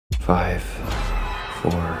5,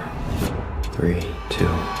 4, 3, 2,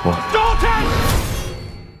 1. Dalton!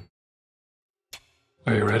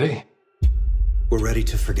 Are you ready? We're ready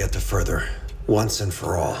to forget the further, once and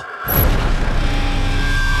for all.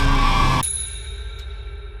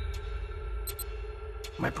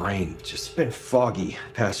 My brain just been foggy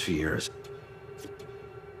past few years.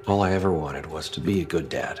 All I ever wanted was to be a good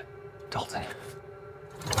dad. Dalton.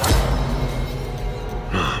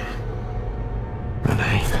 Mom.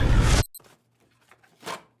 Renee.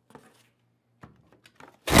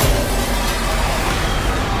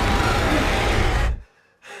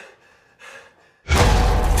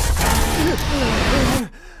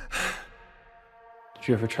 Did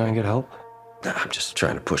you ever try and get help? Nah, I'm just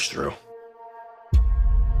trying to push through.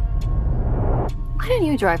 Why don't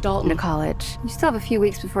you drive Dalton to college? You still have a few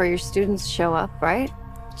weeks before your students show up, right?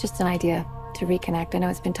 Just an idea to reconnect. I know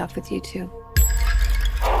it's been tough with you too.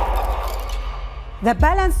 The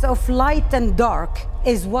balance of light and dark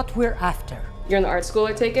is what we're after. You're in the art school,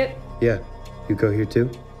 I take it? Yeah. You go here too?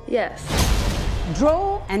 Yes.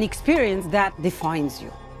 Draw an experience that defines you.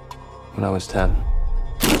 When I was 10,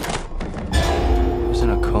 I was in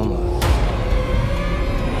a coma.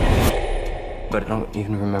 But I don't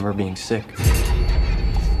even remember being sick.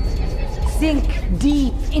 Sink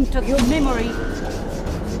deep into your memory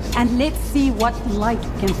and let's see what light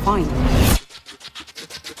can find.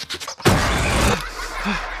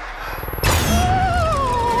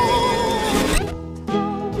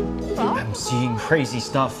 I'm seeing crazy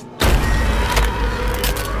stuff.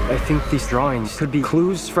 I think these drawings could be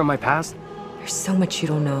clues from my past. There's so much you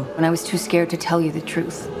don't know. And I was too scared to tell you the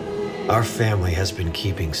truth. Our family has been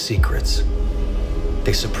keeping secrets.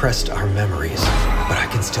 They suppressed our memories, but I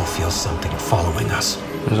can still feel something following us.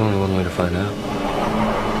 There's only one way to find out.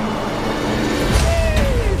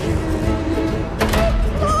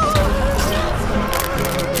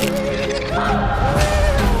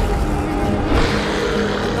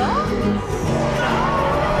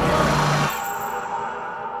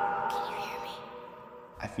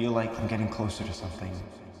 I feel like I'm getting closer to something.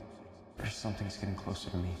 Or something's getting closer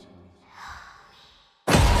to me.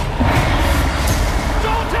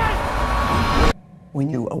 When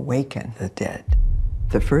you awaken the dead,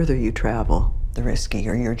 the further you travel, the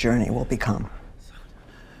riskier your journey will become.